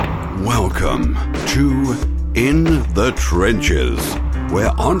Welcome to In the Trenches, where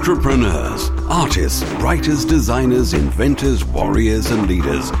entrepreneurs, artists, writers, designers, inventors, warriors, and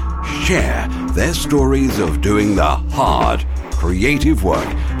leaders share their stories of doing the hard, creative work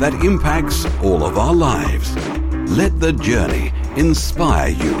that impacts all of our lives. Let the journey inspire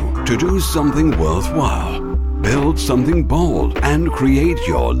you to do something worthwhile, build something bold, and create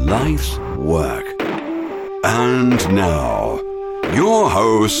your life's work. And now, your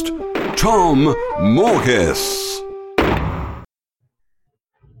host, Tom Morkis.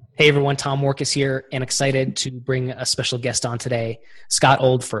 Hey everyone, Tom Morkis here, and excited to bring a special guest on today, Scott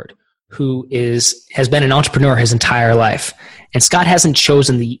Oldford, who has been an entrepreneur his entire life. And Scott hasn't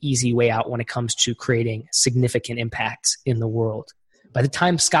chosen the easy way out when it comes to creating significant impacts in the world. By the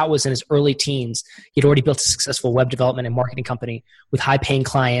time Scott was in his early teens, he'd already built a successful web development and marketing company with high-paying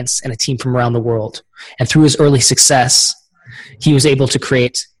clients and a team from around the world. And through his early success, he was able to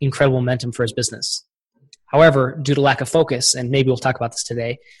create incredible momentum for his business. However, due to lack of focus, and maybe we'll talk about this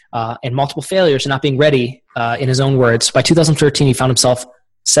today, and multiple failures and not being ready, in his own words, by 2013, he found himself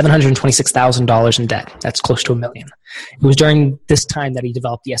 $726,000 in debt. That's close to $1 million. It was during this time that he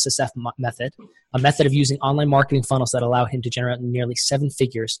developed the SSF method, a method of using online marketing funnels that allow him to generate nearly 7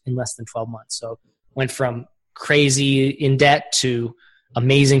 figures in less than 12 months. So went from crazy in debt to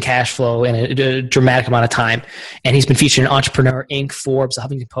amazing cash flow in a dramatic amount of time. And he's been featured in Entrepreneur Inc., Forbes, The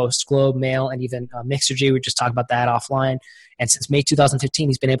Huffington Post, Globe, Mail, and even Mixergy. We just talked about that offline. And since May 2015,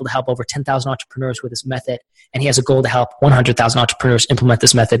 he's been able to help over 10,000 entrepreneurs with his method. And he has a goal to help 100,000 entrepreneurs implement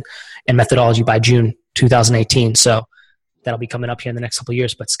this method and methodology by June 2018. So that'll be coming up here in the next couple of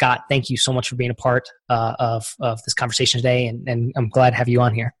years. But Scott, thank you so much for being a part of this conversation today. And I'm glad to have you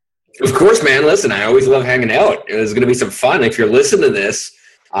on here. Of course, man. Listen, I always love hanging out. There's going to be some fun. If you're listening to this,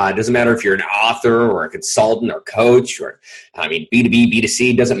 it doesn't matter if you're an author or a consultant or coach or, B2B,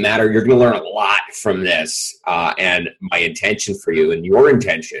 B2C, doesn't matter. You're going to learn a lot from this. And my intention for you and your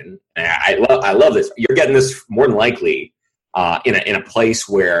intention, and I love this. You're getting this more than likely in a place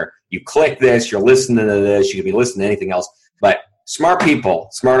where you click this, you're listening to this, you could be listening to anything else. But smart people,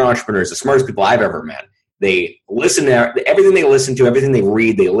 smart entrepreneurs, the smartest people I've ever met, they listen to everything they listen to, everything they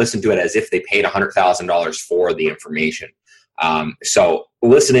read, they listen to it as if they paid $100,000 for the information. So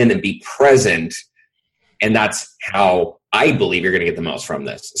listen in and be present, and that's how I believe you're going to get the most from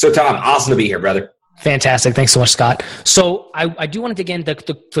this. So Tom, awesome to be here, brother. Fantastic. Thanks so much, Scott. So I do want to dig in.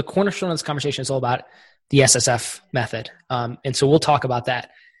 The cornerstone of this conversation is all about the SSF method. And so we'll talk about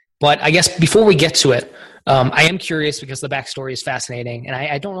that. But I guess before we get to it, I am curious because the backstory is fascinating. And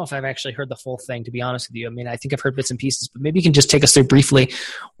I don't know if I've actually heard the full thing, to be honest with you. I mean, I think I've heard bits and pieces, but maybe you can just take us through briefly.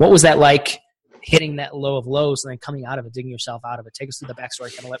 What was that like, hitting that low of lows and then coming out of it, digging yourself out of it? Take us through the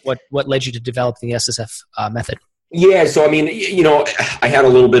backstory, kind of what led you to develop the SSF method. Yeah, so I had a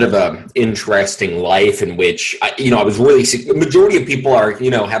little bit of a interesting life in which, I was really, the majority of people are,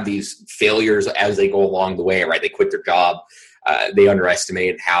 have these failures as they go along the way, right? They quit their job. They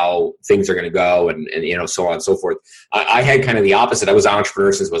underestimate how things are going to go and so on and so forth. I had kind of the opposite. I was an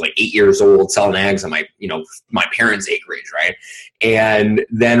entrepreneur since I was like 8 years old, selling eggs on my parents' acreage, right? And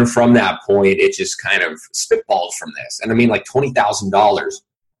then from that point, it just kind of spitballed from this. And like $20,000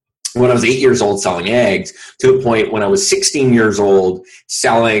 when I was 8 years old selling eggs to the point when I was 16 years old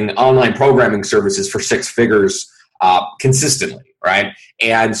selling online programming services for 6 figures consistently, right?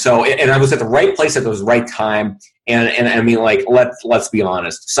 And so, and I was at the right place at the right time. And let's be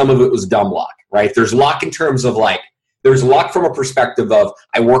honest, some of it was dumb luck, right? There's luck in terms of there's luck from a perspective of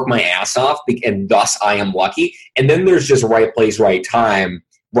I work my ass off and thus I am lucky. And then there's just right place, right time,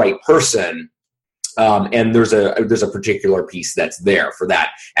 right person. And there's a particular piece that's there for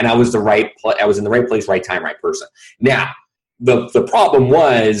that. And I was I was in the right place, right time, right person. Now, the problem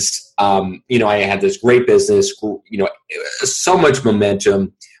was, I had this great business, so much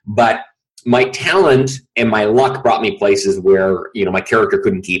momentum, but my talent and my luck brought me places where, my character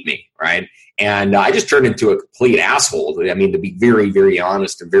couldn't keep me, right? And I just turned into a complete asshole. To be very, very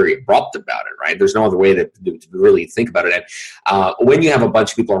honest and very abrupt about it, right? There's no other way to really think about it. And when you have a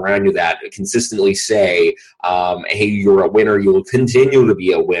bunch of people around you that consistently say, hey, you're a winner, you will continue to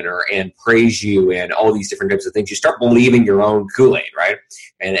be a winner, and praise you and all these different types of things, you start believing your own Kool-Aid, right?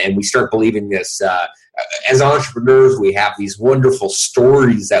 And we start believing this. As entrepreneurs, we have these wonderful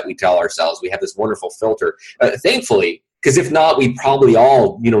stories that we tell ourselves. We have this wonderful filter. Thankfully, because if not, we'd probably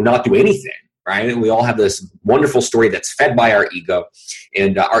all, not do anything, right? And we all have this wonderful story that's fed by our ego.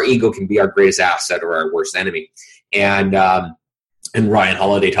 And our ego can be our greatest asset or our worst enemy. And Ryan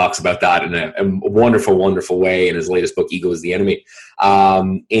Holiday talks about that in a wonderful, wonderful way in his latest book, Ego is the Enemy.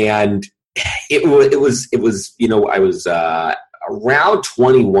 And it was, I was around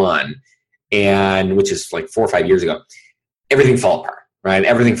 21, and which is like 4 or 5 years ago, everything fell apart, right?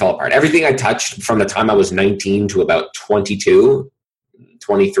 Everything fell apart. Everything I touched from the time I was 19 to about 22,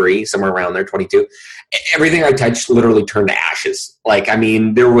 23, somewhere around there, 22, everything I touched literally turned to ashes. Like, I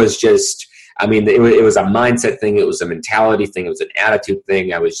mean, there was just, I mean, it was a mindset thing. It was a mentality thing. It was an attitude thing.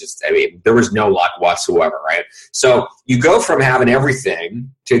 There was no luck whatsoever, right? So you go from having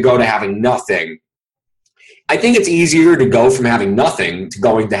everything to go to having nothing. I think it's easier to go from having nothing to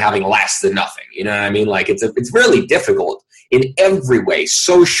going to having less than nothing. You know what I mean? Like, it's really difficult in every way,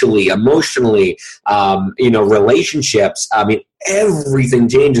 socially, emotionally, relationships. I mean, everything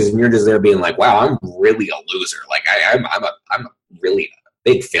changes, and you're just there being like, wow, I'm really a loser. Like, I'm really a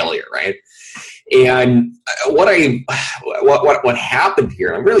big failure, right? And what happened here,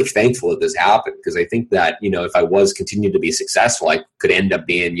 and I'm really thankful that this happened, because I think that, if I was continued to be successful, I could end up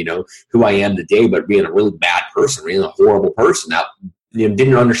being, who I am today, but being a really bad person, being a horrible person that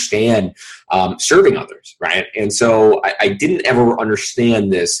didn't understand serving others, right? And so I didn't ever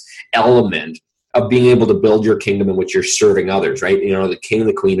understand this element of being able to build your kingdom in which you're serving others, right? The king and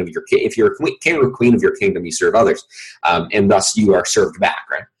the queen of your if you're a king or queen of your kingdom, you serve others, and thus you are served back,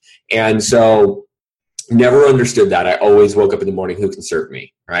 right? And so never understood that. I always woke up in the morning, who can serve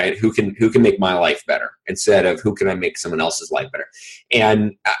me, right? Who can make my life better, instead of who can I make someone else's life better?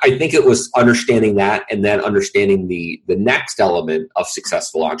 And I think it was understanding that, and then understanding the next element of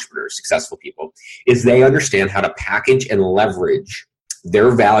successful entrepreneurs, successful people, is they understand how to package and leverage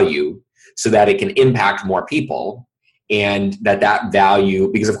their value so that it can impact more people. And that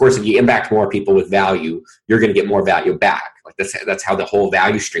value, because of course, if you impact more people with value, you're going to get more value back. Like that's how the whole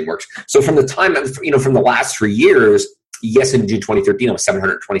value stream works. So from the time, from the last 3 years, yes, in June 2013, I was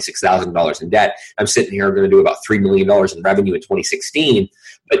 $726,000 in debt. I'm sitting here, I'm going to do about $3 million in revenue in 2016.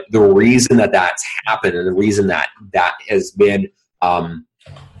 But the reason that that's happened, and the reason that has been,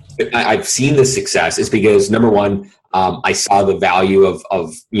 I've seen the success, is because, number one, I saw the value of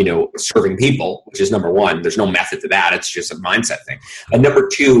serving people, which is number one. There's no method to that. It's just a mindset thing. And number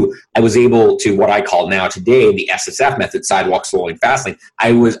two, I was able to, what I call now today, the SSF method, sidewalk, slowing, fasting.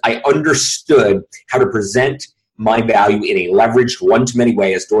 I understood how to present my value in a leveraged one-to-many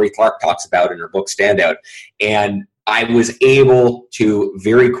way, as Dorie Clark talks about in her book, Standout. And I was able to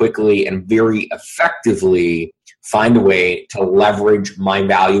very quickly and very effectively find a way to leverage my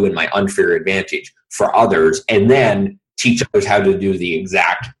value and my unfair advantage for others, and then teach others how to do the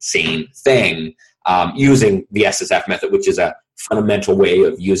exact same thing using the SSF method, which is a fundamental way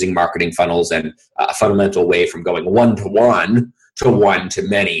of using marketing funnels, and a fundamental way from going one-to-one to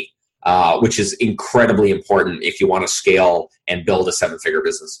one-to-many, which is incredibly important if you want to scale and build a 7-figure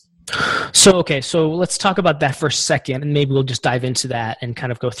business. So let's talk about that for a second, and maybe we'll just dive into that and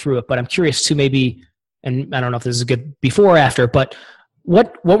kind of go through it. But I'm curious to maybe, and I don't know if this is a good before or after, but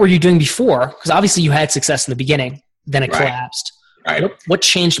what were you doing before? Because obviously you had success in the beginning, then it collapsed. Right. What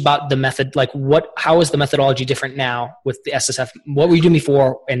changed about the method? Like how is the methodology different now with the SSF? What were you doing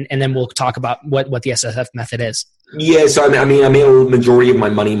before? And then we'll talk about what the SSF method is. Yeah. So I made a majority of my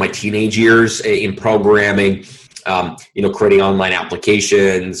money in my teenage years in programming, creating online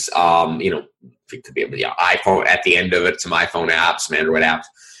applications, it could be the iPhone at the end of it, some iPhone apps, some Android apps.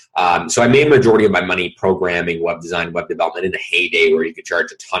 So I made a majority of my money programming, web design, web development in the heyday where you could charge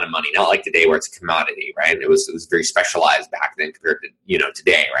a ton of money. Not like today where it's a commodity, right? It was very specialized back then compared to,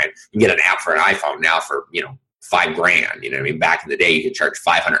 today, right? You can get an app for an iPhone now for, $5,000. Back in the day you could charge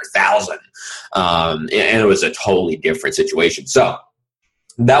 500,000. And it was a totally different situation. So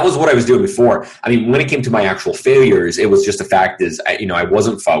that was what I was doing before. When it came to my actual failures, it was just the fact is, I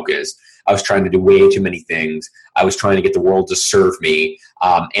wasn't focused. I was trying to do way too many things. I was trying to get the world to serve me.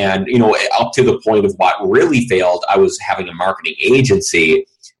 And up to the point of what really failed, I was having a marketing agency.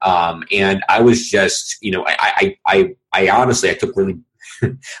 And I was just, I honestly, I took really,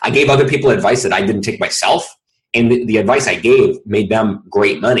 I gave other people advice that I didn't take myself. And the advice I gave made them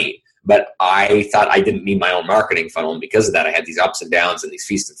great money. But I thought I didn't need my own marketing funnel. And because of that, I had these ups and downs and these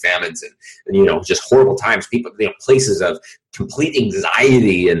feasts and famines and just horrible times, people, places of complete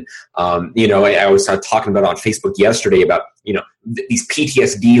anxiety. And, I was talking about on Facebook yesterday about, these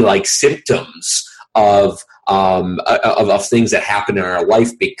PTSD-like symptoms of things that happen in our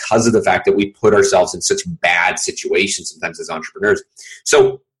life because of the fact that we put ourselves in such bad situations sometimes as entrepreneurs.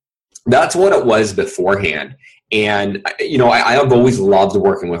 So that's what it was beforehand. And, I have always loved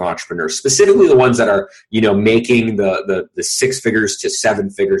working with entrepreneurs, specifically the ones that are, making the 6 figures to 7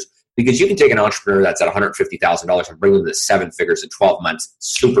 figures Because you can take an entrepreneur that's at $150,000 and bring them to 7 figures in 12 months.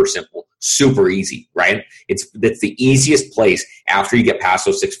 Super simple, super easy, right? That's the easiest place after you get past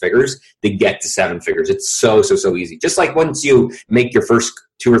those 6 figures to get to 7 figures. It's so easy. Just like once you make your first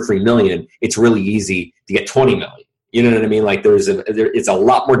 2 or 3 million, it's really easy to get 20 million. You know what I mean? Like it's a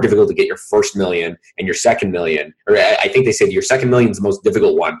lot more difficult to get your first million and your second million. Or I think they said your second million is the most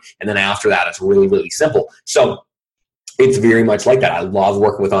difficult one. And then after that, it's really, really simple. So it's very much like that. I love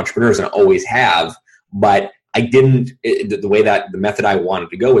working with entrepreneurs and I always have, but I didn't, the way that the method I wanted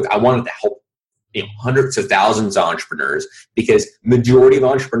to go with, I wanted to help hundreds of thousands of entrepreneurs, because majority of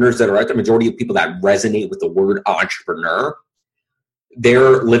entrepreneurs that are out there, majority of people that resonate with the word entrepreneur,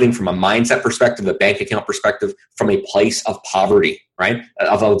 they're living from a mindset perspective, a bank account perspective, from a place of poverty, right?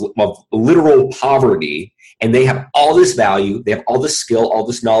 Of literal poverty. And they have all this value, they have all this skill, all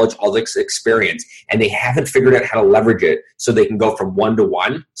this knowledge, all this experience, and they haven't figured out how to leverage it so they can go from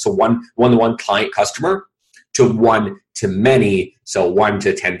one-to-one, so one-to-one client customer, to one-to-many, so 1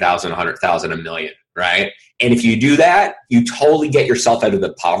 to 10,000, 100,000, a million, right? And if you do that, you totally get yourself out of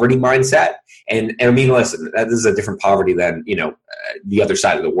the poverty mindset. And I mean, listen, this is a different poverty than, the other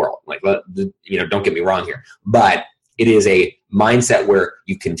side of the world. Like, don't get me wrong here, but it is a mindset where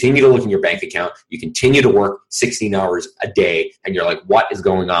you continue to look in your bank account, you continue to work 16 hours a day, and you're like, what is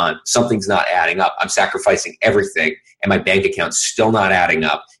going on? Something's not adding up. I'm sacrificing everything, and my bank account's still not adding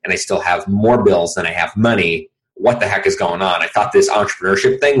up, and I still have more bills than I have money. What the heck is going on? I thought this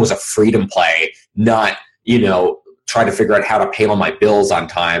entrepreneurship thing was a freedom play, not, try to figure out how to pay all my bills on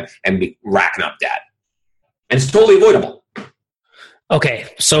time and be racking up debt. And it's totally avoidable. Okay,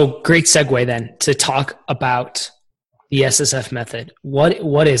 so great segue then to talk about the SSF method.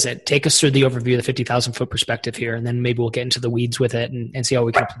 What is it? Take us through the overview, the 50,000 foot perspective here, and then maybe we'll get into the weeds with it and see how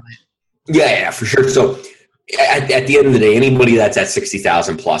we can apply it. Yeah, for sure. So at the end of the day, anybody that's at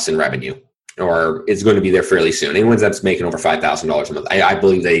 60,000 plus in revenue, or is going to be there fairly soon, anyone that's making over $5,000 a month, I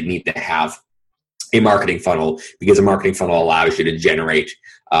believe they need to have a marketing funnel, because a marketing funnel allows you to generate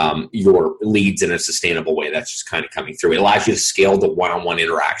your leads in a sustainable way. That's just kind of coming through. It allows you to scale the one-on-one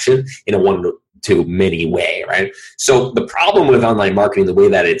interaction in a one-to-many way, right? So the problem with online marketing, the way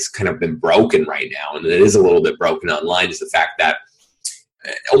that it's kind of been broken right now, and it is a little bit broken online, is the fact that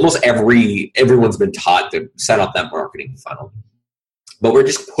almost everyone's been taught to set up that marketing funnel. But we're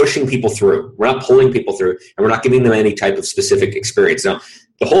just pushing people through. We're not pulling people through, and we're not giving them any type of specific experience. Now,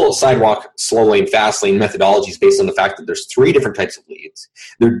 the whole sidewalk, slow lane, fast lane methodology is based on the fact that there's 3 different types of leads.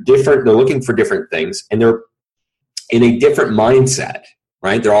 They're different. They're looking for different things, and they're in a different mindset,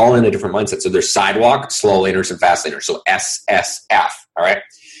 right? They're all in a different mindset. So there's sidewalk, slow laners, and fast laners. So SSF, all right?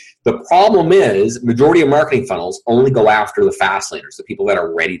 The problem is majority of marketing funnels only go after the fast laners, the people that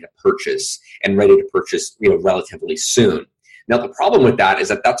are ready to purchase and ready to purchase, relatively soon. Now, the problem with that is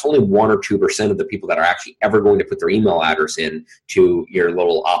that that's only 1 or 2% of the people that are actually ever going to put their email address in to your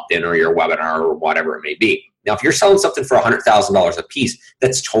little opt-in or your webinar or whatever it may be. Now, if you're selling something for $100,000 a piece,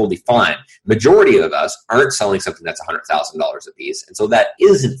 that's totally fine. Majority of us aren't selling something that's $100,000 a piece, and so that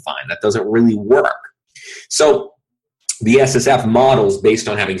isn't fine. That doesn't really work. So the SSF model is based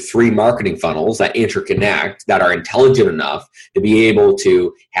on having 3 marketing funnels that interconnect, that are intelligent enough to be able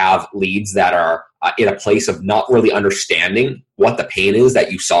to have leads that are in a place of not really understanding what the pain is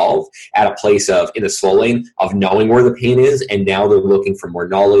that you solve, at a place of, in the slow lane, of knowing where the pain is, and now they're looking for more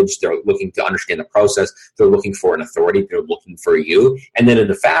knowledge, they're looking to understand the process, they're looking for an authority, they're looking for you. And then in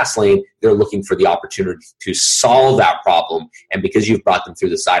the fast lane, they're looking for the opportunity to solve that problem, and because you've brought them through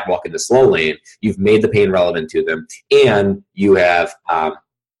the sidewalk in the slow lane, you've made the pain relevant to them, and you have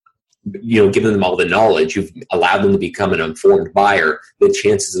given them all the knowledge, you've allowed them to become an informed buyer, the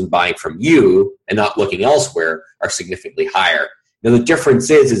chances of buying from you and not looking elsewhere are significantly higher. Now, the difference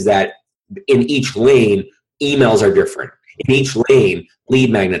is that in each lane, emails are different. In each lane,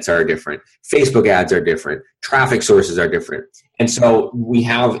 lead magnets are different. Facebook ads are different. Traffic sources are different. And so we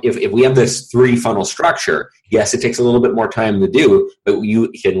have, if we have this 3 funnel structure, yes, it takes a little bit more time to do, but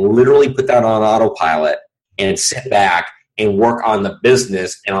you can literally put that on autopilot and sit back and work on the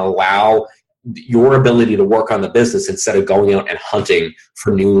business and allow your ability to work on the business instead of going out and hunting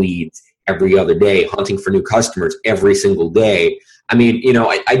for new leads every other day, hunting for new customers every single day. I mean,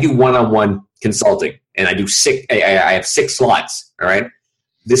 I do one-on-one consulting, and I have 6 slots, all right?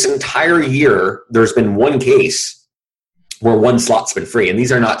 This entire year, there's been 1 case where 1 slot's been free, and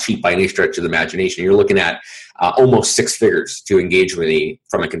these are not cheap by any stretch of the imagination. You're looking at almost 6 figures to engage with me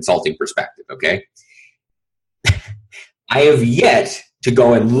from a consulting perspective, okay? I have yet to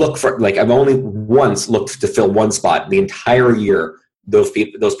go and look for, I've only once looked to fill 1 spot the entire year. Those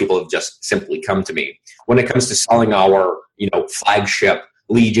people have just simply come to me. When it comes to selling our, flagship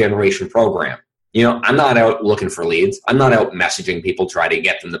lead generation program. I'm not out looking for leads. I'm not out messaging people trying to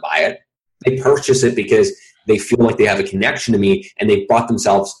get them to buy it. They purchase it because they feel like they have a connection to me, and they've brought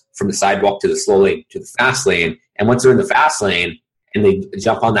themselves from the sidewalk to the slow lane to the fast lane. And once they're in the fast lane and they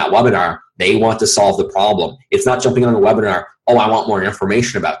jump on that webinar, they want to solve the problem. It's not jumping on a webinar, oh, I want more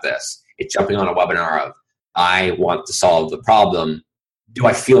information about this. It's jumping on a webinar of, I want to solve the problem. Do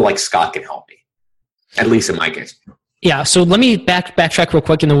I feel like Scott can help me? At least in my case. Yeah. So let me backtrack real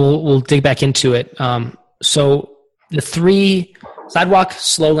quick, and then we'll dig back into it. So the 3 sidewalk,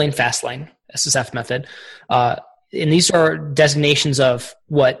 slow lane, fast lane, SSF method. And these are designations of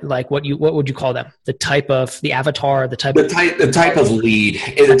what would you call them? The type of the avatar, the type of lead. The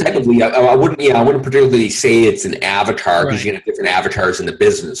type of lead. I wouldn't particularly say it's an avatar, because you can have different avatars in the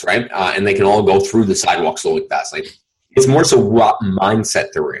business, right? And they can all go through the sidewalk, slow lane, fast lane. It's more so what mindset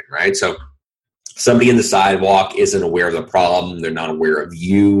they're in, right? So somebody in the sidewalk isn't aware of the problem. They're not aware of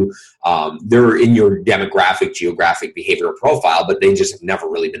you. They're in your demographic, geographic, behavioral profile, but they just have never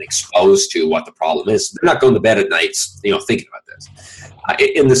really been exposed to what the problem is. They're not going to bed at nights, thinking about this.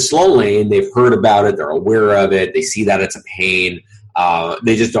 In the slow lane, they've heard about it. They're aware of it. They see that it's a pain.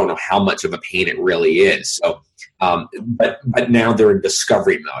 They just don't know how much of a pain it really is. So, but now they're in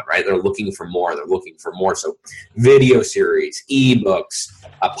discovery mode, right? They're looking for more. So video series, ebooks,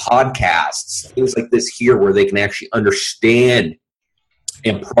 podcasts, things like this here, where they can actually understand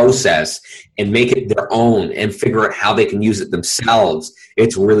and process and make it their own and figure out how they can use it themselves.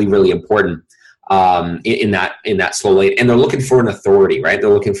 It's really, really important in that slow lane. And they're looking for an authority, right? They're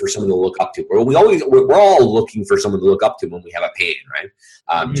looking for someone to look up to. We're all looking for someone to look up to when we have a pain, right?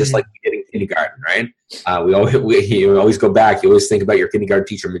 Just like we did in kindergarten, right? You always go back. You always think about your kindergarten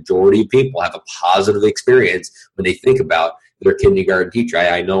teacher. Majority of people have a positive experience when they think about their kindergarten teacher.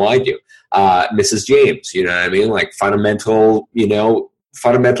 I know I do. Mrs. James, you know what I mean? Like fundamental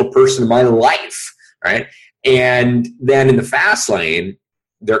person in my life, right? And then in the fast lane,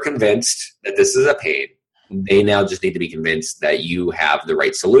 they're convinced that this is a pain. They now just need to be convinced that you have the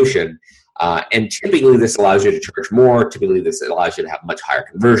right solution. And typically this allows you to charge more. Typically this allows you to have much higher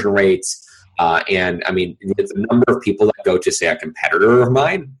conversion rates. And I mean, the number of people that go to, say, a competitor of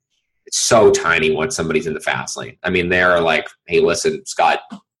mine, it's so tiny once somebody's in the fast lane. I mean, they're like, hey, listen, Scott,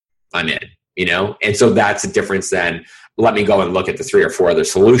 I'm in, And so that's the difference then. Let me go and look at the 3 or 4 other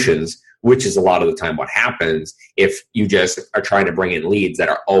solutions, which is a lot of the time what happens if you just are trying to bring in leads that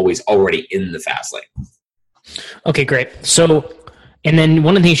are always already in the fast lane. Okay, great. So, and then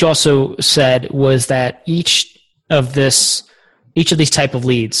one of the things you also said was that each of these type of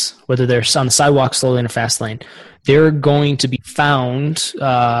leads, whether they're on the sidewalk, slow lane, or fast lane, they're going to be found,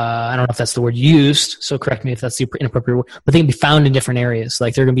 I don't know if that's the word used, so correct me if that's the inappropriate word, but they can be found in different areas.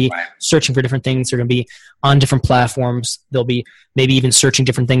 Like they're going to be searching for different things. They're going to be on different platforms. They'll be maybe even searching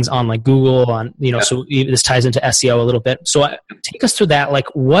different things on like Google, so this ties into SEO a little bit. So take us through that. Like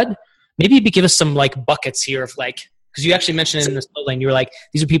maybe you give us some like buckets here of like, because you actually mentioned it in the slow lane, you were like,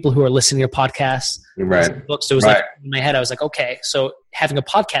 these are people who are listening to your podcasts, right? Books. So it was like in my head, I was like, okay, so having a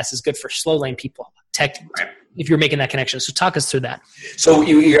podcast is good for slow lane people, if you're making that connection. So talk us through that. So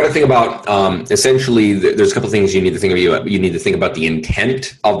you got to think about essentially. There's a couple of things you need to think about. You need to think about the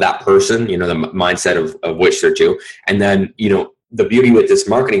intent of that person. The mindset of which they're to, and then the beauty with this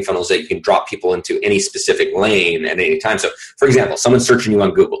marketing funnel is that you can drop people into any specific lane at any time. So, for example, someone's searching you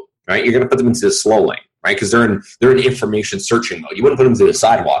on Google, right? You're going to put them into the slow lane, right? Because they're in information searching mode. You wouldn't put them to the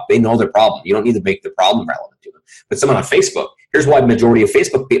sidewalk. They know their problem. You don't need to make the problem relevant to them. But someone on Facebook, here's why the majority of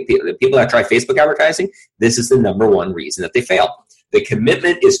Facebook the people that try Facebook advertising, this is the number one reason that they fail. The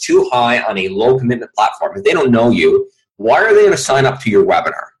commitment is too high on a low commitment platform. If they don't know you, why are they going to sign up to your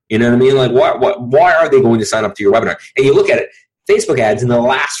webinar? You know what I mean? Like, why are they going to sign up to your webinar? And you look at it, Facebook ads in the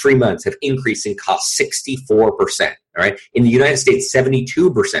last 3 months have increased in cost 64%. All right. In the United States,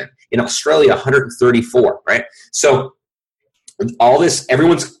 72%. In Australia, 134. Right. So all this,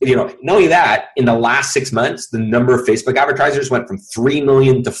 everyone's, not only that, in the last 6 months, the number of Facebook advertisers went from 3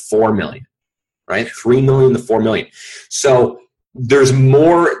 million to 4 million. Right. 3 million to 4 million. So there's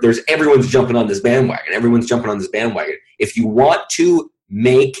everyone's jumping on this bandwagon. If you want to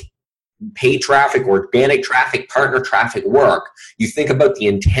make paid traffic, organic traffic, partner traffic work, you think about the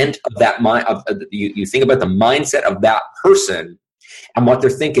intent of that you think about the mindset of that person and what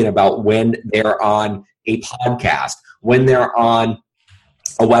they're thinking about when they're on a podcast, when they're on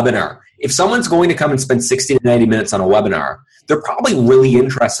a webinar. If someone's going to come and spend 60 to 90 minutes on a webinar, they're probably really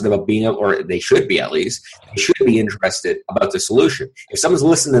interested about or they should be at least, they should be interested about the solution. If someone's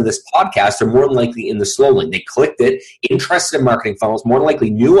listening to this podcast, they're more than likely in the slow lane. They clicked it, interested in marketing funnels, more than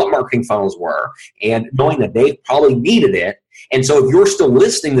likely knew what marketing funnels were, and knowing that they probably needed it, And so if you're still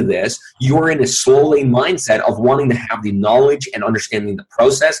listening to this, you're in a slow lane mindset of wanting to have the knowledge and understanding the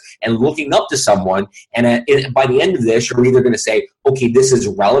process and looking up to someone. And by the end of this, you're either going to say, okay, this is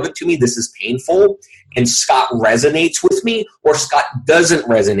relevant to me, this is painful, and Scott resonates with me, or Scott doesn't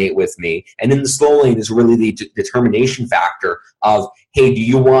resonate with me. And in the slow lane is really the determination factor of, hey, do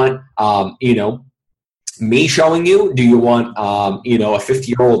you want, me showing you? Do you want, a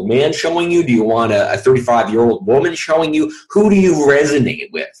 50-year-old man showing you? Do you want a 35-year-old woman showing you? Who do you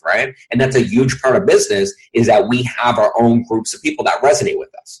resonate with, right? And that's a huge part of business, is that we have our own groups of people that resonate with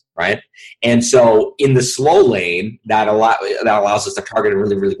us, right? And so in the slow lane, that allows us to target in a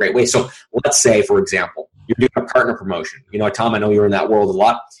really, really great way. So let's say, for example, you're doing a partner promotion. Tom, I know you're in that world a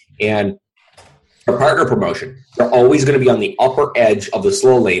lot. And a partner promotion, they're always going to be on the upper edge of the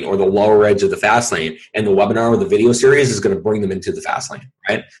slow lane or the lower edge of the fast lane, and the webinar or the video series is going to bring them into the fast lane,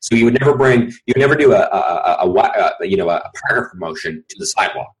 right? So you would never do a partner promotion to the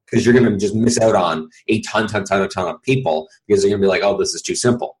sidewalk, because you're going to just miss out on a ton of people, because they're going to be like, oh, this is too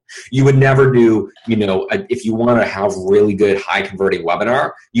simple. You would never do, if you want to have really good high converting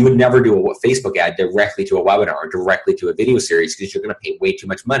webinar, you would never do a Facebook ad directly to a webinar or directly to a video series, because you're going to pay way too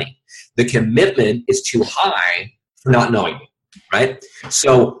much money. The commitment is too high for not knowing you, right?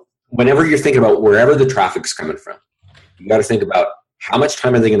 So whenever you're thinking about wherever the traffic's coming from, you got to think about how much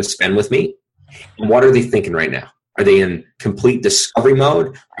time are they going to spend with me, and what are they thinking right now? Are they in complete discovery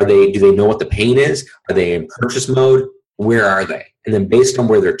mode? Do they know what the pain is? Are they in purchase mode? Where are they? And then based on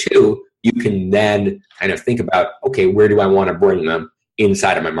where they're to, you can then kind of think about, okay, where do I want to bring them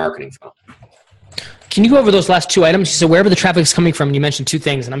inside of my marketing funnel? Can you go over those last two items? So wherever the traffic is coming from, you mentioned two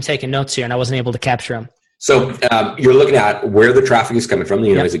things, and I'm taking notes here, and I wasn't able to capture them. So you're looking at where the traffic is coming from.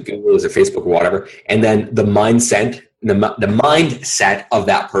 Is it Google, is it Facebook, whatever, and then the mindset of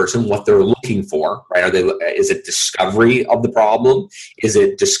that person, what they're looking for, right? Is it discovery of the problem? Is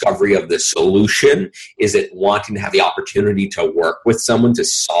it discovery of the solution? Is it wanting to have the opportunity to work with someone to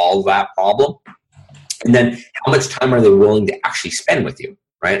solve that problem? And then how much time are they willing to actually spend with you,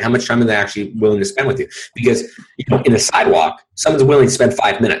 right? How much time are they actually willing to spend with you? Because in a sidewalk, someone's willing to spend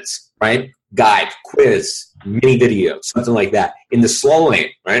 5 minutes, right? Guide, quiz, mini video, something like that. In the slow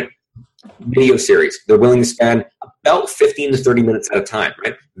lane, right? Video series, they're willing to spend about 15 to 30 minutes at a time,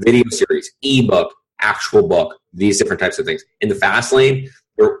 right? Video series, ebook, actual book, these different types of things. In the fast lane,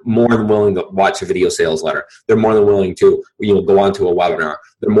 they're more than willing to watch a video sales letter. They're more than willing to, go on to a webinar.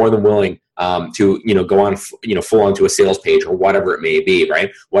 They're more than willing to, go on, full onto a sales page or whatever it may be,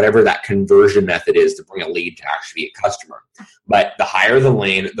 right? Whatever that conversion method is to bring a lead to actually be a customer. But the higher the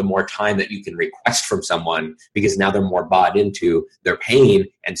lane, the more time that you can request from someone, because now they're more bought into their pain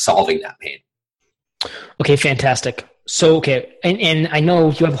and solving that pain. Okay, fantastic. So, okay, and I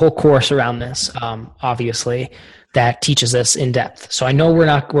know you have a whole course around this, obviously, that teaches this in depth. So I know we're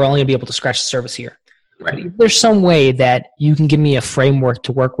only going to be able to scratch the surface here. Right. There's some way that you can give me a framework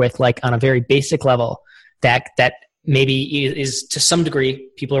to work with, like on a very basic level, that maybe is to some degree,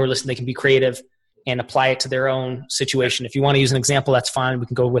 people who are listening, they can be creative and apply it to their own situation. If you want to use an example, that's fine. We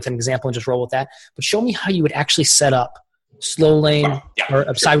can go with an example and just roll with that. But show me how you would actually set up slow lane or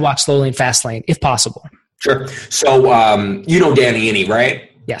a sidewalk, slow lane, fast lane, if possible. Sure. So Danny Inney, right?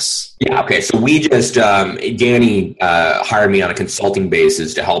 Yes. Yeah. Okay. So we just Danny hired me on a consulting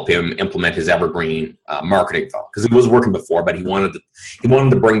basis to help him implement his evergreen marketing funnel, because it was working before, but he wanted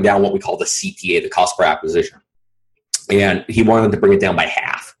to bring down what we call the CPA, the cost per acquisition, and he wanted to bring it down by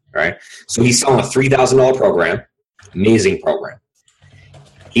half. Right. So he's selling a $3,000 program, amazing program.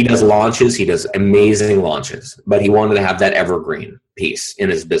 He does launches. He does amazing launches, but he wanted to have that evergreen piece in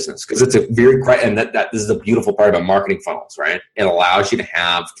his business, because it's a very, and that this is the beautiful part about marketing funnels, right? It allows you to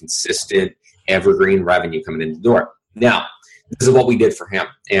have consistent evergreen revenue coming in the door. Now, this is what we did for him.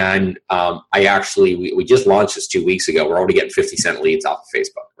 And we just launched this 2 weeks ago. We're already getting 50-cent leads off of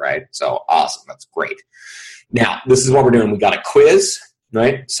Facebook, right? So awesome. That's great. Now, this is what we're doing. We got a quiz,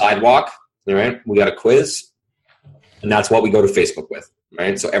 right? Sidewalk, all right? We got a quiz, and that's what we go to Facebook with.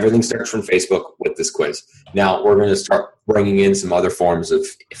 Right, so everything starts from Facebook with this quiz. Now we're going to start bringing in some other forms of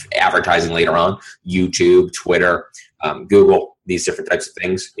advertising later on: YouTube, Twitter, Google, these different types of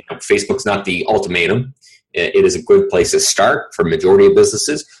things. Facebook's not the ultimatum. It is a good place to start for majority of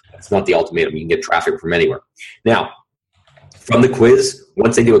businesses. It's not the ultimatum. You can get traffic from anywhere. Now, from the quiz,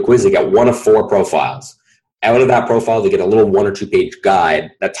 once they do a quiz, they get 1 of 4 profiles. Out of that profile, they get a little 1 or 2 page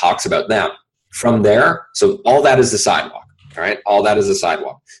guide that talks about them. From there, so all that is the sidewalk. All right, all that is a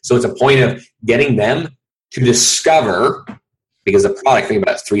sidewalk. So it's a point of getting them to discover, because the product, think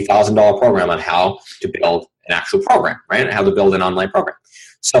about it, $3,000 program on how to build an actual program, right? How to build an online program.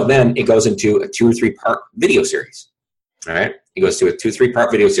 So then it goes into a 2 or 3 part video series. All right. He goes to a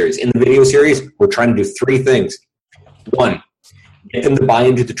 2-3-part video series. In the video series, we're trying to do 3 things. 1, get them to buy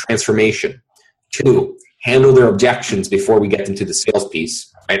into the transformation. 2, handle their objections before we get into the sales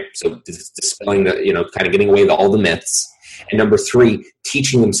piece, right? So dispelling the, kind of getting away with all the myths. And number 3,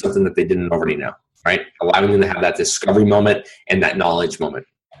 teaching them something that they didn't already know, right? Allowing them to have that discovery moment and that knowledge moment.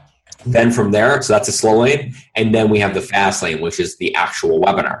 Then from there, so that's a slow lane. And then we have the fast lane, which is the actual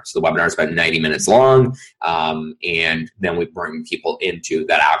webinar. So the webinar is about 90 minutes long. And then we bring people into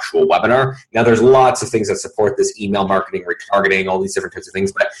that actual webinar. Now, there's lots of things that support this: email marketing, retargeting, all these different types of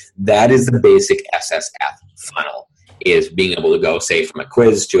things. But that is the basic SSF funnel, is being able to go, say, from a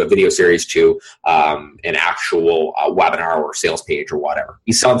quiz to a video series to an actual webinar or sales page or whatever.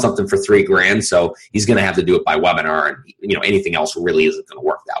 He's selling something for $3,000, so he's going to have to do it by webinar, and anything else really isn't going to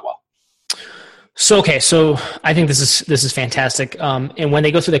work that well. So I think this is fantastic. And when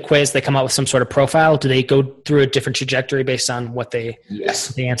they go through the quiz, they come out with some sort of profile. Do they go through a different trajectory based on what they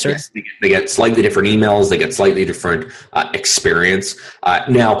answer? Yes. They get slightly different emails. They get slightly different experience.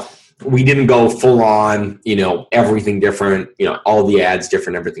 Now, we didn't go full on, everything different, all the ads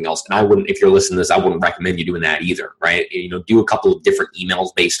different, everything else. And I wouldn't, if you're listening to this, I wouldn't recommend you doing that either, right? Do a couple of different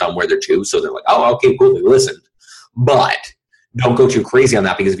emails based on where they're to. So they're like, oh, okay, cool, they listened. But don't go too crazy on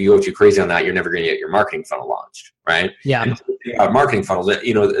that, because if you go too crazy on that, you're never going to get your marketing funnel launched, right? Yeah. And marketing funnels,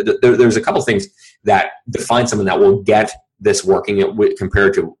 there's a couple things that define someone that will get this working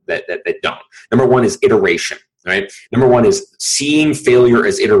compared to that don't. Number 1 is iteration, right? Number 1 is seeing failure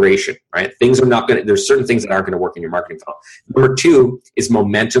as iteration, right? There's certain things that aren't going to work in your marketing funnel. Number 2 is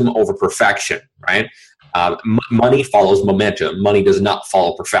momentum over perfection, right? Money follows momentum. Money does not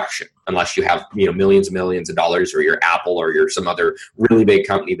follow perfection unless you have millions and millions of dollars, or you're Apple, or you're some other really big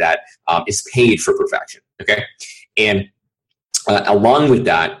company that is paid for perfection. Okay, and along with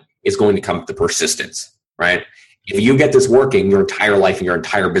that is going to come the persistence, right? If you get this working, your entire life and your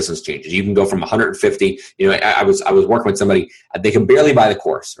entire business changes. You can go from 150. I was working with somebody. They could barely buy the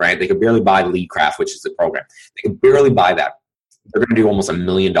course, right? They could barely buy LeadCraft, which is the program. They could barely buy that. They're going to do almost $1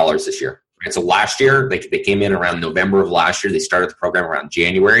 million this year. And so last year, they came in around November of last year. They started the program around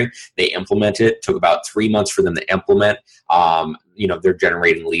January. They implemented it. Took about 3 months for them to implement. They're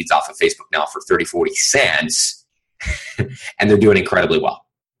generating leads off of Facebook now for 30, 40 cents. And they're doing incredibly well.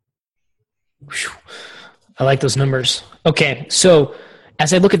 I like those numbers. Okay, so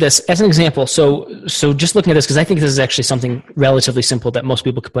as I look at this, as an example, so just looking at this, because I think this is actually something relatively simple that most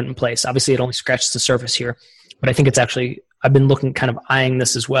people could put in place. Obviously, it only scratches the surface here. But I think it's actually, I've been kind of eyeing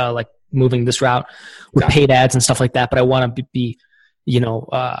this as well, like moving this route with paid ads and stuff like that. But I want to be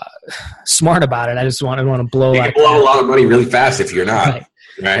smart about it. I want to blow a lot of money really fast if you're not.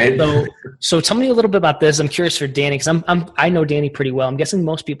 Right. So tell me a little bit about this. I'm curious for Danny, because I know Danny pretty well. I'm guessing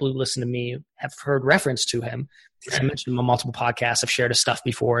most people who listen to me have heard reference to him. I mentioned him on multiple podcasts. I've shared his stuff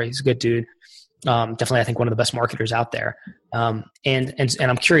before. He's a good dude. Definitely, I think one of the best marketers out there. And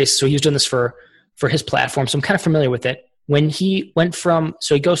I'm curious. So he was doing this for his platform, so I'm kind of familiar with it. When he went so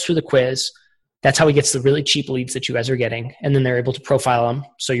he goes through the quiz. That's how he gets the really cheap leads that you guys are getting, and then they're able to profile them.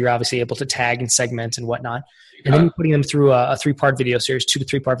 So you're obviously able to tag and segment and whatnot. And then you're putting them through a 3-part video series, 2 to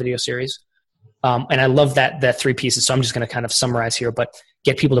 3-part video series. And I love that 3 pieces. So I'm just going to kind of summarize here, but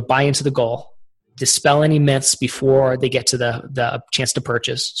get people to buy into the goal, dispel any myths before they get to the chance to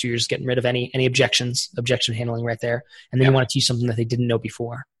purchase. So you're just getting rid of any objection handling right there. And then you want to teach something that they didn't know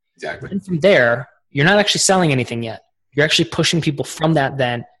before. Exactly. And from there, you're not actually selling anything yet. You're actually pushing people from that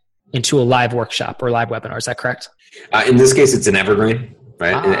then into a live workshop or live webinar. Is that correct? In this case, it's an evergreen,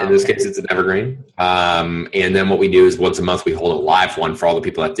 right? In this case, it's an evergreen. And then what we do is once a month, we hold a live one for all the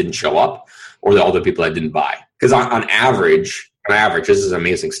people that didn't show up or all the people that didn't buy. Because on average, this is an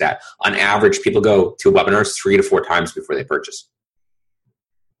amazing stat. On average, people go to webinars 3 to 4 times before they purchase.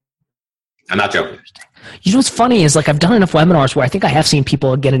 I'm not joking. You know what's funny is, like, I've done enough webinars where I think I have seen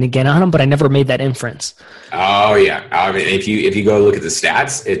people again and again on them, but I never made that inference. Oh yeah, I mean, if you go look at the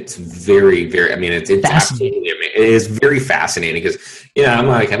stats, it's very, very. I mean, it's absolutely. It is very fascinating because I'm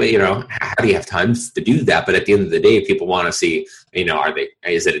like, how do you have time to do that? But at the end of the day, people want to see,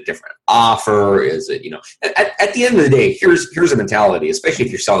 is it a different offer? Is it, at the end of the day, here's a mentality, especially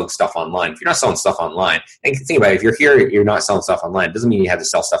if you're selling stuff online. If you're not selling stuff online, and think about it, if you're here, you're not selling stuff online. It doesn't mean you have to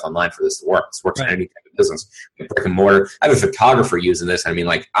sell stuff online for this to work. This works in any type of business. Brick and mortar. I have a photographer using this. I mean,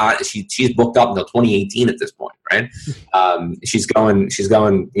 like, she's booked up until 2018 at this point, right? She's going,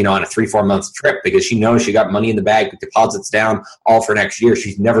 on a 3-4 month trip because she knows she got money in the bag, deposits down, all for next year.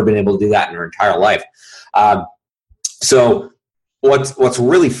 She's never been able to do that in her entire life. So what's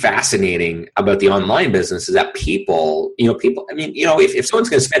really fascinating about the online business is that people, I mean, if someone's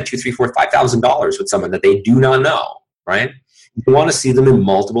going to spend $2,000, $3,000, $5,000 with someone that they do not know, right? You want to see them in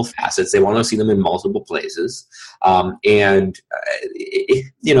multiple facets. They want to see them in multiple places. It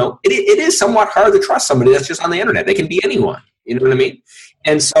is somewhat hard to trust somebody that's just on the internet. They can be anyone. You know what I mean?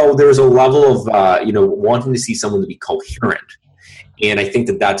 And so there's a level of, wanting to see someone to be coherent. And I think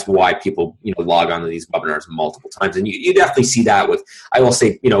that that's why people, log on to these webinars multiple times. And you definitely see that with, I will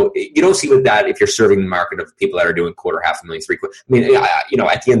say, you don't see with that if you're serving the market of people that are doing $250,000, $350,000. I mean,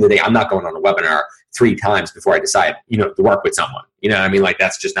 at the end of the day, I'm not going on a webinar 3 times before I decide, to work with someone. You know what I mean? Like,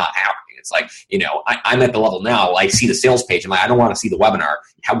 that's just not happening. It's like, I'm at the level now, I see the sales page. I'm like, I don't want to see the webinar.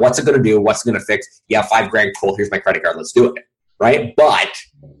 What's it going to do? What's it going to fix? Yeah, $5,000, cool. Here's my credit card. Let's do it. Right. But,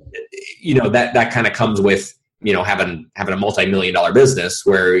 that kind of comes with, having a multi-million-dollar business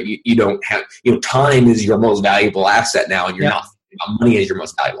where you don't have, time is your most valuable asset now, and you're not thinking about money as your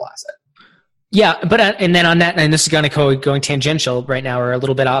most valuable asset. Yeah, but and then on that, and this is going tangential right now, or a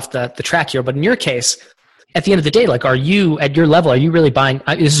little bit off the track here. But in your case, at the end of the day, like, are you at your level? Are you really buying?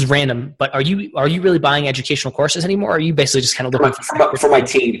 This is random, but are you really buying educational courses anymore? Or are you basically just kind of looking for my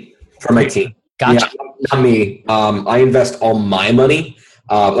team? For my team, gotcha. Yeah, not me. I invest all my money.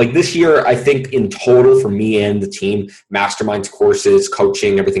 Like this year, I think in total for me and the team, masterminds, courses,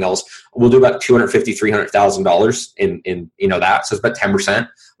 coaching, everything else, we'll do about $250,000, $300,000 in that. So it's about 10%.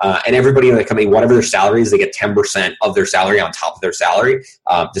 And everybody in the company, whatever their salary is, they get 10% of their salary on top of their salary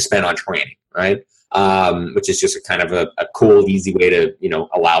to spend on training, right? Which is just a kind of a cool, easy way to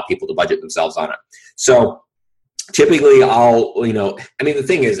allow people to budget themselves on it. So typically, the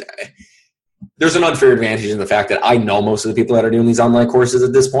thing is, there's an unfair advantage in the fact that I know most of the people that are doing these online courses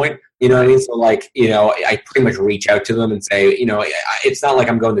at this point. You know what I mean? So I pretty much reach out to them and say, it's not like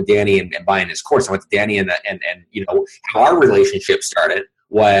I'm going to Danny and buying his course. I went to Danny and how our relationship started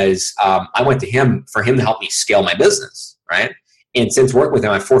was I went to him for him to help me scale my business, right? And since working with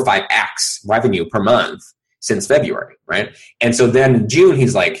him, I have 4 or 5x revenue per month since February, right? And so then in June,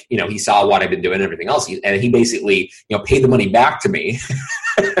 he's like, he saw what I've been doing and everything else. And he basically, paid the money back to me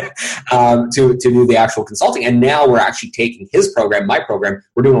to do the actual consulting. And now we're actually taking his program, my program.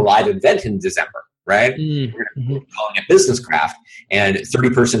 We're doing a live event in December, right? Mm-hmm. We're calling it Business Craft, and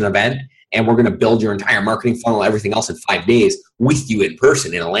 30-person event. And we're going to build your entire marketing funnel, everything else in 5 days with you in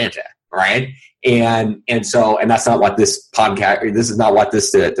person in Atlanta, right? And that's not what this podcast, this is not what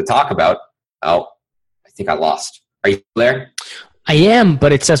this to talk about. Oh, I think I lost. Are you there? I am,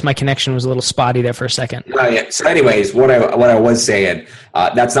 but it says my connection was a little spotty there for a second. Oh, yeah. So anyways, what I was saying,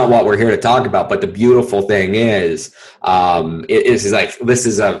 that's not what we're here to talk about. But the beautiful thing is, this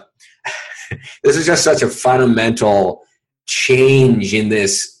is just such a fundamental change in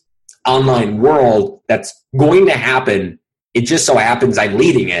this online world that's going to happen. It just so happens I'm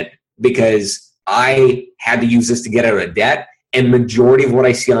leading it because I had to use this to get out of debt. And majority of what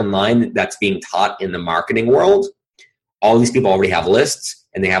I see online that's being taught in the marketing world, all these people already have lists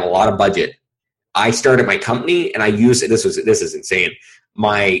and they have a lot of budget. I started my company and I use it. This is insane.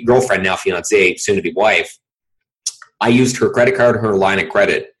 My girlfriend, now fiance, soon to be wife, I used her credit card, her line of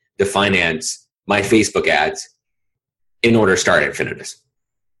credit to finance my Facebook ads in order to start Infinitus.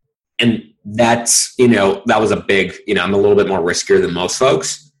 And that's, that was a big, I'm a little bit more riskier than most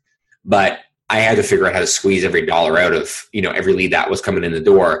folks, but I had to figure out how to squeeze every dollar out of, every lead that was coming in the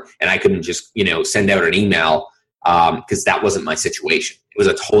door. And I couldn't just, send out an email because that wasn't my situation. It was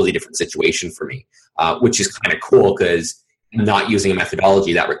a totally different situation for me, which is kind of cool because I'm not using a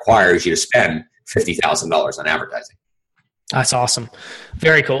methodology that requires you to spend $50,000 on advertising. That's awesome.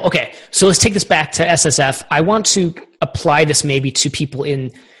 Very cool. Okay, so let's take this back to SSF. I want to apply this maybe to people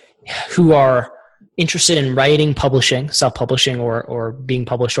who are interested in writing, publishing, self-publishing, or being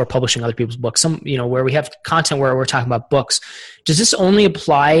published, or publishing other people's books. Some, where we have content where we're talking about books. Does this only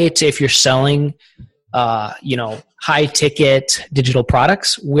apply to if you're selling, high ticket digital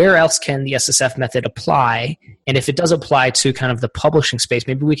products? Where else can the SSF method apply? And if it does apply to kind of the publishing space,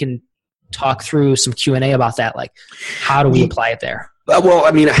 maybe we can talk through some Q&A about that. Like, how do we apply it there? Well,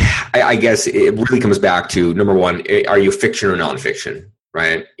 I guess it really comes back to, number one, are you fiction or nonfiction?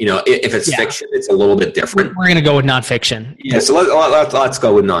 Right? If it's fiction, it's a little bit different. We're going to go with nonfiction. Yeah, so let's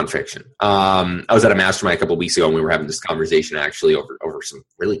go with nonfiction. I was at a mastermind a couple of weeks ago, and we were having this conversation actually over some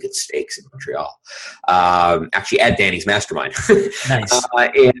really good steaks in Montreal. Actually, at Danny's mastermind. Nice.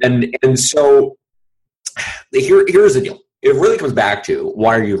 And so here's the deal. It really comes back to,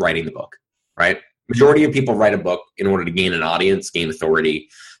 why are you writing the book? Right? Majority of people write a book in order to gain an audience, gain authority.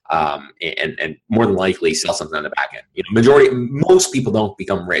 And more than likely sell something on the back end. Most people don't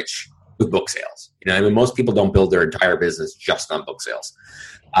become rich with book sales. Most people don't build their entire business just on book sales.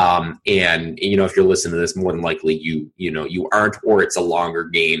 And if you're listening to this, more than likely you aren't, or it's a longer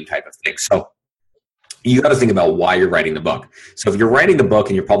game type of thing. So you got to think about why you're writing the book. So if you're writing the book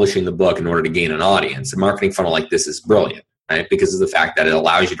and you're publishing the book in order to gain an audience, a marketing funnel like this is brilliant, right? Because of the fact that it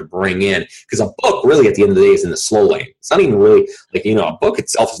allows you to bring in, because a book really at the end of the day is in the slow lane. It's not even really like, a book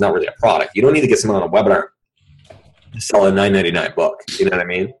itself is not really a product. You don't need to get someone on a webinar to sell a $9.99 book. You know what I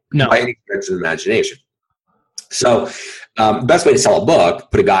mean? No. By any stretch of the imagination. So the best way to sell a book,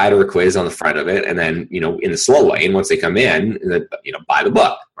 put a guide or a quiz on the front of it, and then, in the slow lane, once they come in, buy the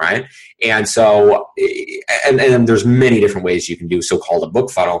book, right? And so, and there's many different ways you can do so-called a book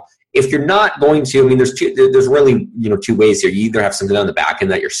funnel. If you're not going to, there's really, two ways here. You either have something on the back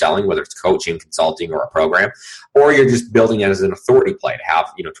end that you're selling, whether it's coaching, consulting, or a program, or you're just building it as an authority play to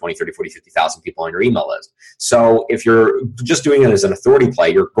have, 20, 30, 40, 50,000 people on your email list. So if you're just doing it as an authority play,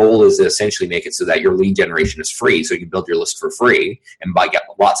 your goal is to essentially make it so that your lead generation is free. So you can build your list for free and get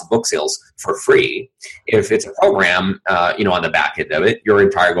lots of book sales for free. If it's a program, on the back end of it, your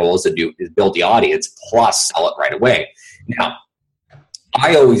entire goal is to build the audience plus sell it right away. Now,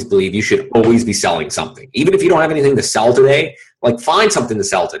 I always believe you should always be selling something. Even if you don't have anything to sell today, find something to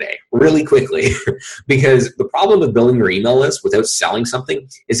sell today really quickly. Because the problem with building your email list without selling something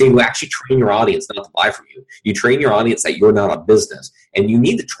is that you actually train your audience not to buy from you. You train your audience that you're not a business. And you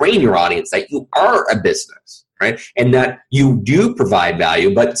need to train your audience that you are a business, right? And that you do provide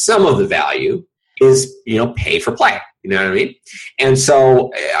value, but some of the value is, pay for play. You know what I mean? And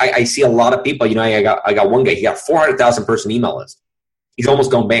so I see a lot of people, I got one guy, he got a 400,000 person email list. He's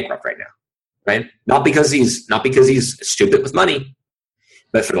almost going bankrupt right now, right? Not because he's stupid with money,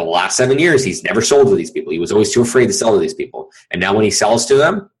 but for the last 7 years, he's never sold to these people. He was always too afraid to sell to these people. And now when he sells to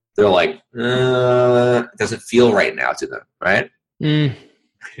them, they're like, it doesn't feel right now to them, right?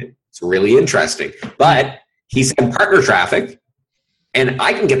 It's really interesting. But he's in partner traffic, and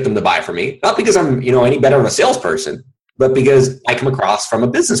I can get them to buy from me, not because I'm, any better of a salesperson, but because I come across from a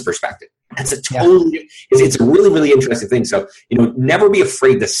business perspective. That's it's a really, really interesting thing. So, never be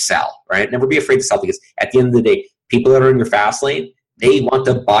afraid to sell, right? Never be afraid to sell, because at the end of the day, people that are in your fast lane, they want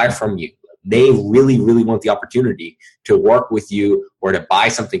to buy from you. They really, really want the opportunity to work with you or to buy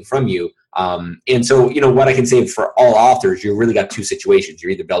something from you. And so, what I can say for all authors, you really got two situations.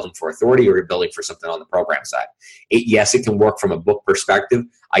 You're either building for authority or you're building for something on the program side. Yes, it can work from a book perspective.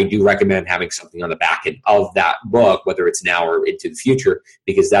 I do recommend having something on the back end of that book, whether it's now or into the future,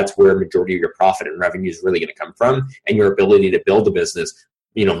 because that's where a majority of your profit and revenue is really going to come from, and your ability to build a business,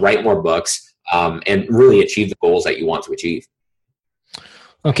 write more books, and really achieve the goals that you want to achieve.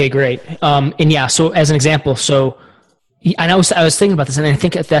 Okay, great. So as an example, and I was thinking about this, and I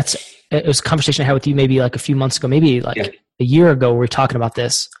think it was a conversation I had with you maybe like a few months ago, maybe a year ago. We were talking about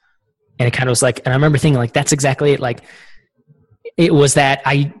this, and it kind of was and I remember thinking that's exactly it. It was that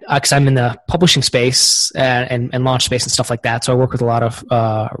because I'm in the publishing space and launch space and stuff like that. So I work with a lot of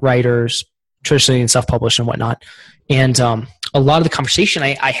writers, traditionally in self-published and whatnot. And a lot of the conversation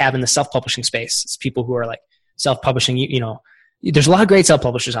I have in the self-publishing space is people who are self-publishing, there's a lot of great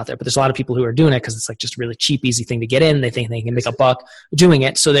self-publishers out there, but there's a lot of people who are doing it because it's just a really cheap, easy thing to get in. They think they can make a buck doing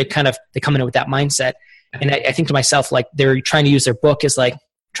it. So they come in with that mindset. And I think to myself, they're trying to use their book as trying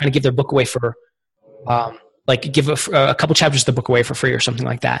to give their book away for, give a couple chapters of the book away for free or something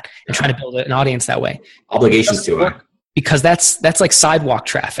like that, and trying to build an audience that way. Obligations to it. Because that's like sidewalk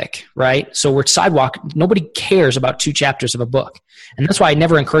traffic, right? So we're sidewalk. Nobody cares about 2 chapters of a book. And that's why I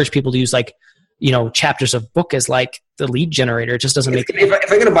never encourage people to use chapters of book as the lead generator. It just doesn't make sense.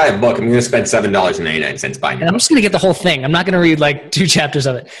 If I'm going to buy a book, I'm going to spend $7.99 buying it. And I'm just going to get the whole thing. I'm not going to read 2 chapters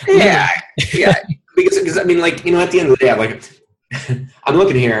of it. Yeah. Because at the end of the day, I'm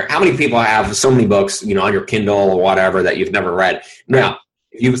looking here. How many people have so many books, on your Kindle or whatever that you've never read? Now,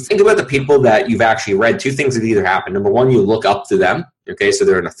 if you think about the people that you've actually read, 2 things have either happened. Number 1, you look up to them. Okay, so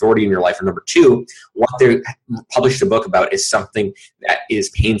they're an authority in your life. Or number 2, what they published a book about is something that is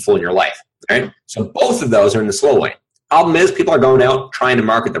painful in your life. Right? So both of those are in the slow lane. Problem is, people are going out trying to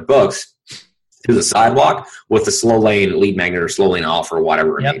market their books through the sidewalk with the slow lane lead magnet or slow lane offer or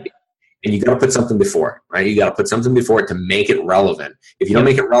whatever it may be. And you got to put something before it, right? You got to put something before it to make it relevant. If you don't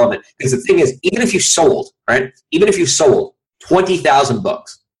make it relevant, because the thing is, even if you sold, right? Even if you sold 20,000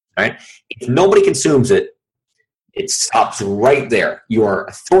 books, right? If nobody consumes it, it stops right there. Your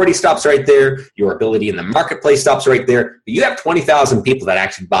authority stops right there. Your ability in the marketplace stops right there. But you have 20,000 people that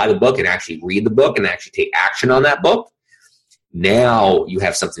actually buy the book and actually read the book and actually take action on that book. Now you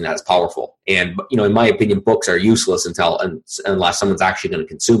have something that's powerful. And, in my opinion, books are useless unless someone's actually going to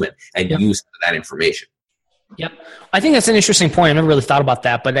consume it and use that information. Yep. I think that's an interesting point. I never really thought about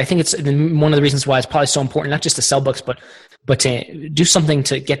that, but I think it's one of the reasons why it's probably so important, not just to sell books, but to do something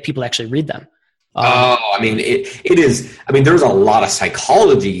to get people to actually read them. I mean, it is. I mean, there's a lot of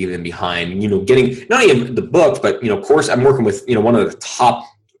psychology even behind, getting not even the book, but of course, I'm working with one of the top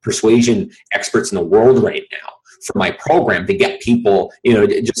persuasion experts in the world right now for my program to get people,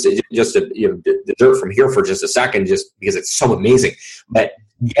 just to desert from here for just a second, just because it's so amazing. But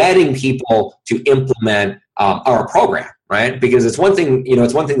getting people to implement our program, right? Because it's one thing,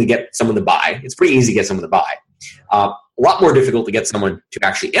 it's one thing to get someone to buy. It's pretty easy to get someone to buy. A lot more difficult to get someone to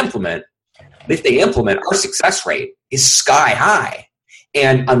actually implement. But if they implement, our success rate is sky high.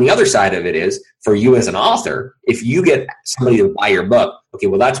 And on the other side of it is, for you as an author, if you get somebody to buy your book, okay,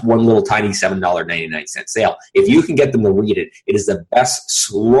 well, that's one little tiny $7.99 sale. If you can get them to read it, it is the best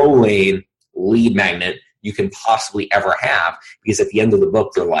slow lane lead magnet you can possibly ever have, because at the end of the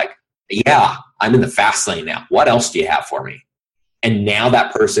book, they're like, yeah, I'm in the fast lane now. What else do you have for me? And now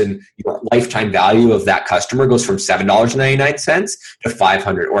that person, your lifetime value of that customer goes from $7.99 to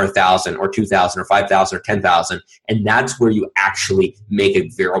 $500 or $1,000 or $2,000 or $5,000 or $10,000. And that's where you actually make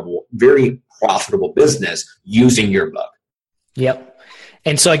a very profitable business using your book. Yep.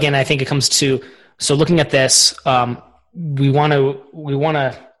 And so again, I think it comes to, so looking at this, we want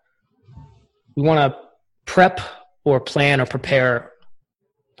to prep or plan or prepare.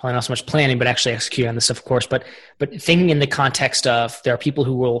 Probably not so much planning, but actually execute on this stuff, of course. But thinking in the context of, there are people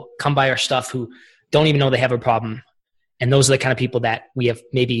who will come buy our stuff who don't even know they have a problem. And those are the kind of people that we have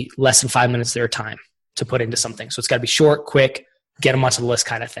maybe less than 5 minutes of their time to put into something. So it's got to be short, quick, get them onto the list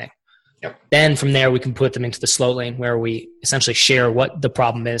kind of thing. Yep. Then from there, we can put them into the slow lane where we essentially share what the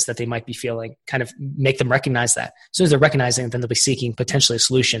problem is that they might be feeling, kind of make them recognize that. As soon as they're recognizing it, then they'll be seeking potentially a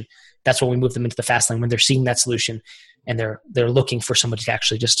solution. That's when we move them into the fast lane, when they're seeing that solution and they're looking for somebody to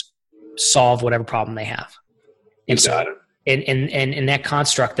actually just solve whatever problem they have. And so in that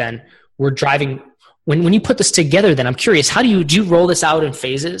construct, then we're driving. When you put this together, then I'm curious, how do you roll this out in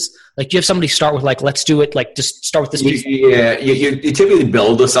phases? Like, do you have somebody start with like, let's do it, like just start with this piece? Yeah, you typically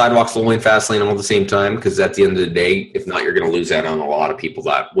build the sidewalk, slow lane, fast lane all at the same time, because at the end of the day, if not, you're going to lose out on a lot of people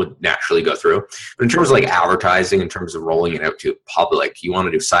that would naturally go through. But in terms of like advertising, in terms of rolling it out to public, you want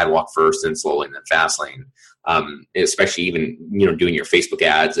to do sidewalk first, then slow lane, then fast lane. Especially even, doing your Facebook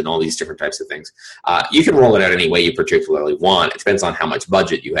ads and all these different types of things. You can roll it out any way you particularly want. It depends on how much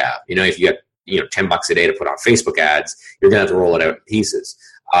budget you have. If you got, $10 a day to put on Facebook ads, you're going to have to roll it out in pieces.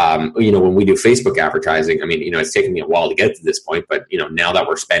 When we do Facebook advertising, I mean, it's taken me a while to get to this point, but, now that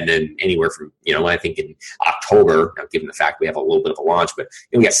we're spending anywhere from, I think in October, given the fact we have a little bit of a launch, but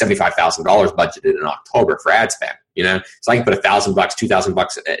we got $75,000 budgeted in October for ad spend, so I can put $1,000,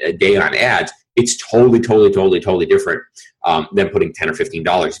 $2,000 a day on ads. It's totally different than putting $10 or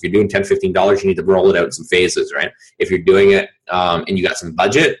 $15. If you're doing $10, $15, you need to roll it out in some phases, right? If you're doing it and you got some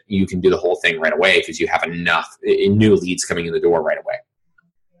budget, you can do the whole thing right away because you have enough new leads coming in the door right away.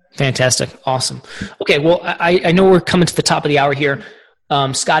 Fantastic. Awesome. Okay. Well, I know we're coming to the top of the hour here.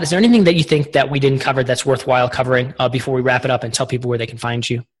 Scott, is there anything that you think that we didn't cover that's worthwhile covering before we wrap it up and tell people where they can find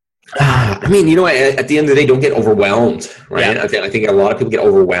you? I mean, at the end of the day, don't get overwhelmed, right? Yeah. I think a lot of people get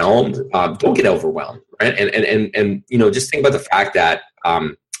overwhelmed. Don't get overwhelmed, right? And just think about the fact that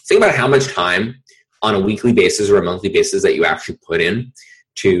think about how much time on a weekly basis or a monthly basis that you actually put in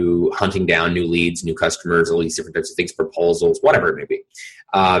to hunting down new leads, new customers, all these different types of things, proposals, whatever it may be.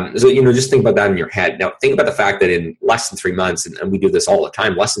 So just think about that in your head. Now, think about the fact that in less than 3 months, and we do this all the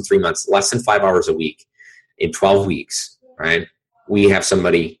time, less than 3 months, less than 5 hours a week, in 12 weeks, right? We have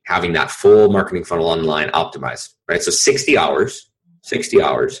somebody having that full marketing funnel online optimized, right? So 60 hours,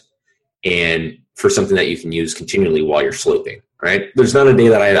 and for something that you can use continually while you're sleeping, right? There's not a day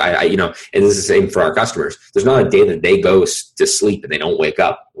that I and this is the same for our customers. There's not a day that they go to sleep and they don't wake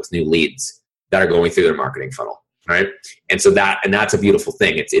up with new leads that are going through their marketing funnel, right? And so that's a beautiful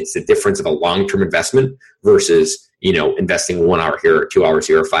thing. It's the difference of a long-term investment versus, investing 1 hour here, or 2 hours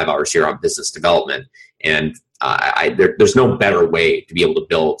here, or 5 hours here on business development. And there's no better way to be able to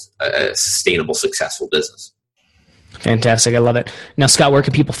build a sustainable, successful business. Fantastic. I love it. Now, Scott, where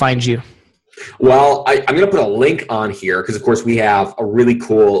can people find you? Well, I'm going to put a link on here because, of course, we have a really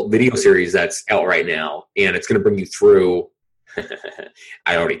cool video series that's out right now, and it's going to bring you through.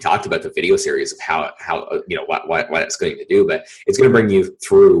 I already talked about the video series of how what it's going to do, but it's going to bring you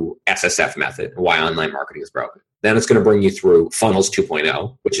through SSF method, why online marketing is broken. Then it's going to bring you through Funnels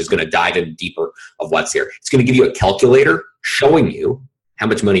 2.0, which is going to dive in deeper of what's here. It's going to give you a calculator showing you how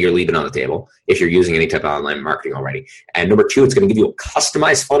much money you're leaving on the table if you're using any type of online marketing already. And number 2, it's going to give you a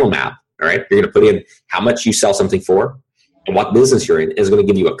customized funnel map. All right, you're going to put in how much you sell something for and what business you're in. Is going to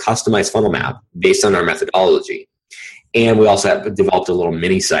give you a customized funnel map based on our methodology. And we also have developed a little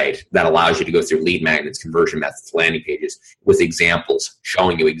mini site that allows you to go through lead magnets, conversion methods, landing pages with examples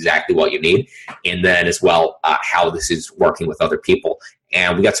showing you exactly what you need. And then as well, how this is working with other people.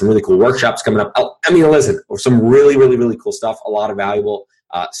 And we got some really cool workshops coming up. Listen, some really, really, really cool stuff. A lot of valuable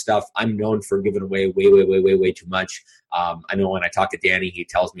stuff. I'm known for giving away way too much. I know when I talk to Danny, he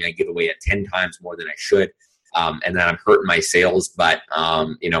tells me I give away at 10 times more than I should. And then I'm hurting my sales, but I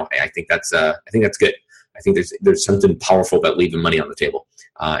think that's good. I think there's something powerful about leaving money on the table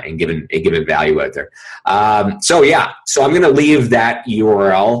and giving value out there. So I'm going to leave that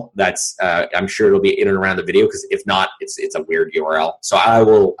URL. That's I'm sure it'll be in and around the video, because if not, it's a weird URL. So I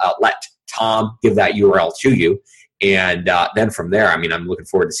will let Tom give that URL to you. And then from there, I'm looking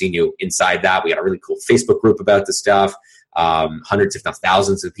forward to seeing you inside that. We got a really cool Facebook group about this stuff. Hundreds, if not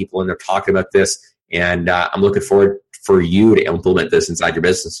thousands of people in there talking about this. And I'm looking forward for you to implement this inside your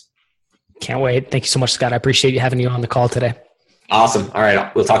business. Can't wait. Thank you so much, Scott. I appreciate you having you on the call today. Awesome. All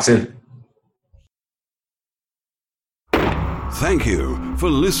right. We'll talk soon. Thank you for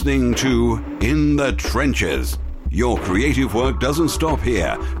listening to In the Trenches. Your creative work doesn't stop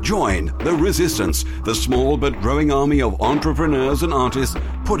here. Join the Resistance, the small but growing army of entrepreneurs and artists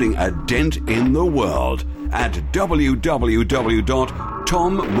putting a dent in the world at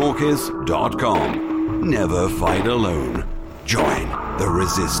www.tommorkes.com. Never fight alone. Join the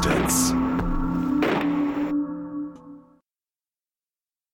Resistance.